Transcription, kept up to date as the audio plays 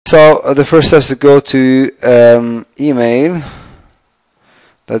So the first step is to go to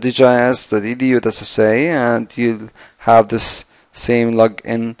email.djs.edu.sa, and you'll have this same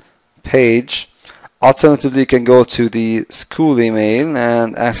login page. Alternatively, you can go to the school email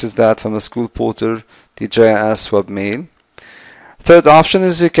and access that from the school portal, DJS webmail. Third option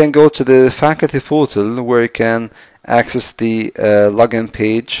is you can go to the faculty portal, where you can access the login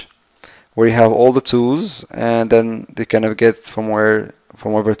page, where you have all the tools, and then you can navigate from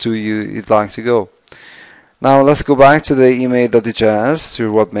wherever tool you'd like to go. Now let's go back to the email.djs,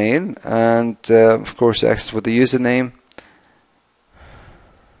 your webmail, and of course access with the username.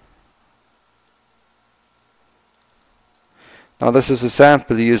 Now this is a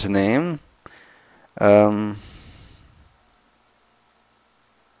sample username.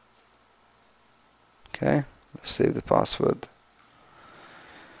 Okay, let's save the password.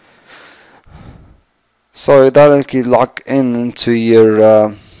 So you directly log into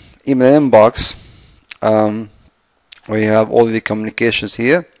your email inbox, where you have all the communications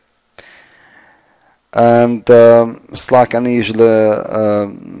here. And it's like any usual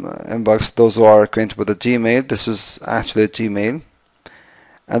inbox. Those who are acquainted with the Gmail, this is actually a Gmail.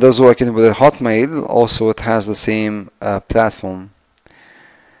 And those who are acquainted with the Hotmail, also it has the same platform.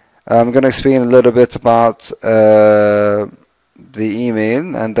 I'm going to explain a little bit about the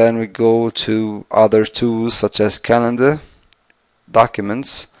email, and then we go to other tools such as calendar,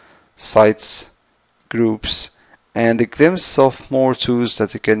 documents, sites, groups, and a glimpse of more tools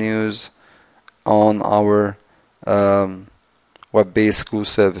that you can use on our web-based school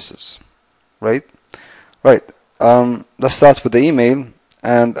services. Right. Let's start with the email.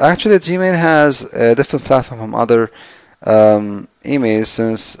 And actually Gmail has a different platform from other emails,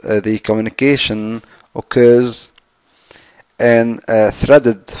 since the communication occurs in a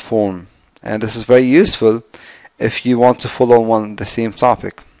threaded form, and this is very useful if you want to follow on the same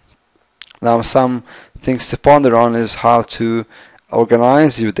topic. Now, some things to ponder on is how to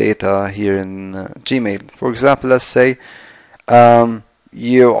organize your data here in Gmail. For example, let's say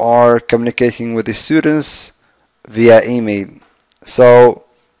you are communicating with the students via email. So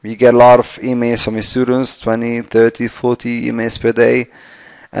you get a lot of emails from your students, 20, 30, 40 emails per day,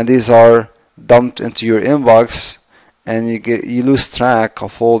 and these are dumped into your inbox, and you lose track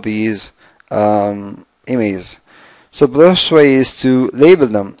of all these emails. So the best way is to label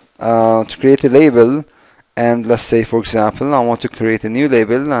them, to create a label. And let's say, for example, I want to create a new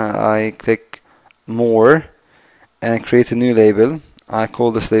label. I click more and create a new label. I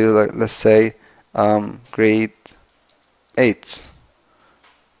call this label, let's say, grade 8.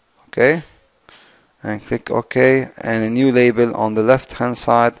 Okay, and click OK, and a new label on the left hand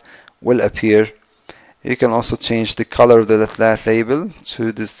side will appear. You can also change the color of that label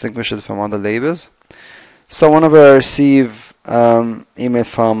to distinguish it from other labels. So whenever I receive email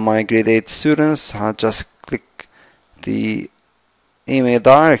from my grade 8 students, I'll just click the email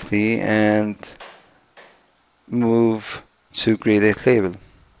directly and move to grade 8 label.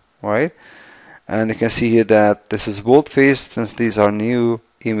 Alright, and you can see here that this is bold-faced, since these are new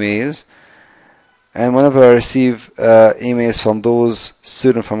emails. And whenever I receive emails from those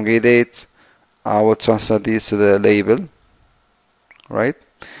students from grade 8, I will transfer these to the label. Right.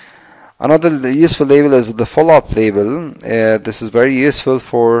 Another useful label is the follow-up label. This is very useful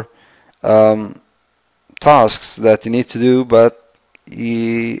for tasks that you need to do, but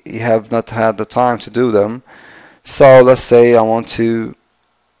you have not had the time to do them. So let's say I want to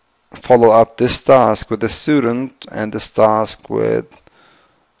follow up this task with the student and this task with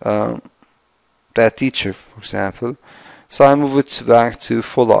that teacher, for example. So I move it back to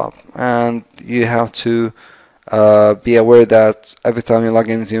follow-up, and you have to be aware that every time you log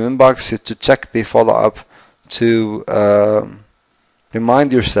into your inbox, you have to check the follow-up to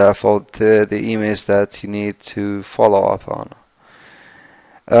remind yourself of the emails that you need to follow up on.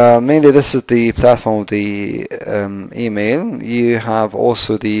 Mainly this is the platform of the email. You have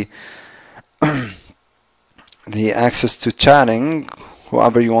also the the access to chatting.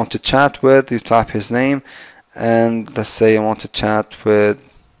 Whoever you want to chat with, you type his name, and let's say I want to chat with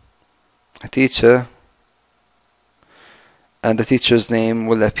a teacher, and the teacher's name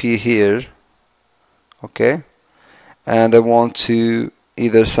will appear here. Okay, and I want to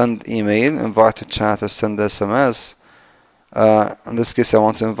either send email, invite to chat, or send SMS. In this case I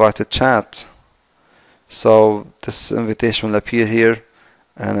want to invite a chat, so this invitation will appear here,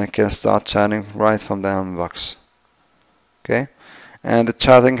 and I can start chatting right from the inbox. Okay, and the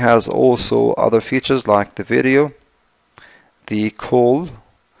chatting has also other features like the video, the call,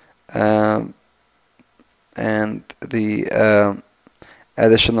 and the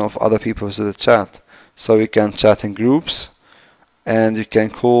addition of other people to the chat. So we can chat in groups, and you can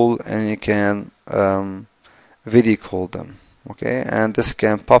call and you can video call them. Okay, and this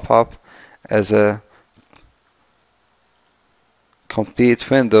can pop up as a complete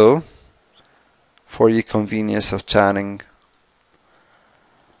window for your convenience of chatting.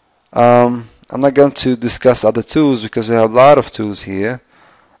 I'm not going to discuss other tools because we have a lot of tools here.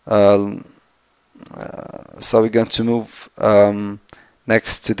 So we're going to move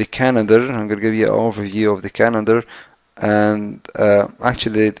next to the calendar. I'm going to give you an overview of the calendar. And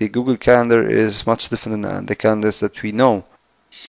actually, the Google Calendar is much different than the calendars that we know.